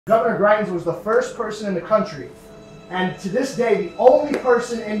Governor Greitens was the first person in the country, and to this day, the only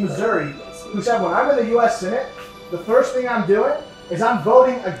person in Missouri who said, when I'm in the U.S. Senate, the first thing I'm doing is I'm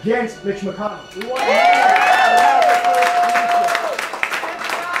voting against Mitch McConnell.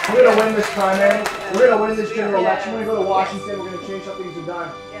 We're going to win this primary. We're going to win this general election. We're going to go to Washington. We're going to change how things are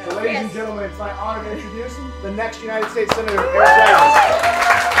done. So ladies and gentlemen, it's my honor to introduce the next United States Senator, Greitens.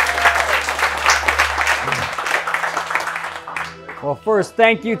 Well, first,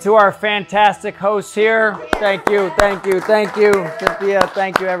 thank you to our fantastic hosts here. Thank you, thank you, thank you, Cynthia.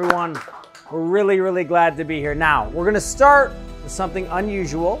 Thank you, everyone. We're really, really glad to be here. Now, we're going to start with something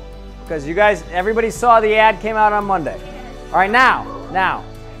unusual because you guys, everybody saw the ad came out on Monday. All right, now,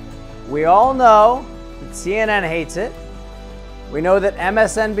 we all know that CNN hates it. We know that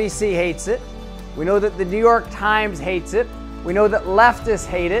MSNBC hates it. We know that the New York Times hates it. We know that leftists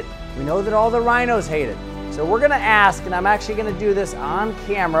hate it. We know that all the rhinos hate it. So we're going to ask, and I'm actually going to do this on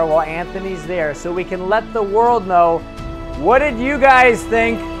camera while Anthony's there, so we can let the world know, what did you guys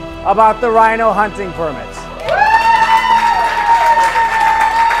think about the rhino hunting permits?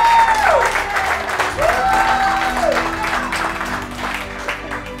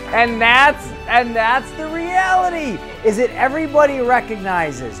 And that's the reality, is that everybody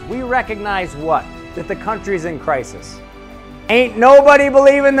recognizes, we recognize what? That the country's in crisis. Ain't nobody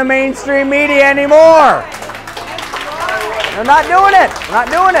believing the mainstream media anymore. They're not doing it. Not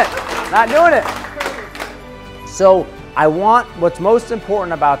doing it. Not doing it. So I want, what's most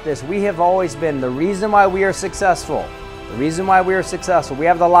important about this, we have always been, the reason why we are successful, we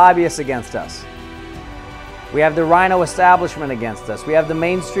have the lobbyists against us. We have the rhino establishment against us. We have the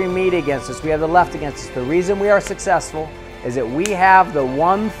mainstream media against us. We have the left against us. The reason we are successful is that we have the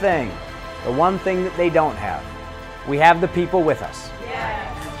one thing that they don't have. We have the people with us.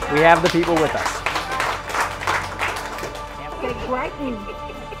 Yes. We have the people with us. Greitens.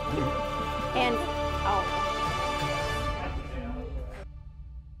 And, oh.